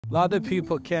A lot of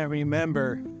people can't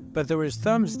remember, but there was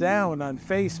thumbs down on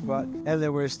Facebook and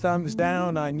there was thumbs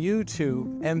down on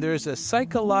YouTube, and there's a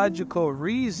psychological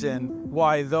reason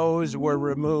why those were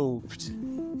removed.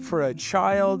 For a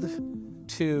child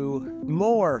to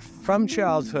morph from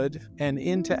childhood and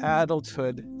into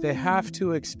adulthood, they have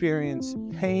to experience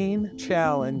pain,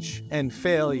 challenge, and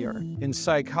failure. In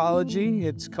psychology,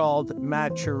 it's called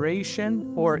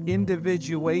maturation or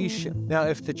individuation. Now,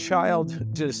 if the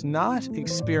child does not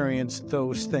experience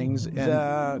those things,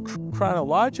 the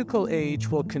chronological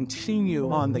age will continue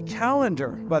on the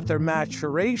calendar, but their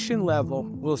maturation level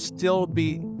will still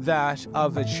be that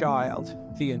of a child.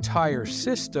 The entire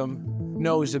system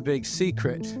knows a big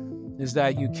secret, is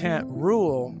that you can't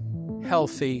rule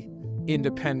healthy,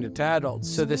 independent adults.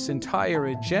 So this entire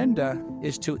agenda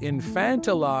is to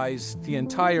infantilize the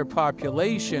entire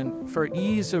population for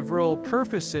ease of rule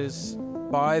purposes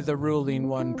by the ruling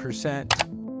 1%.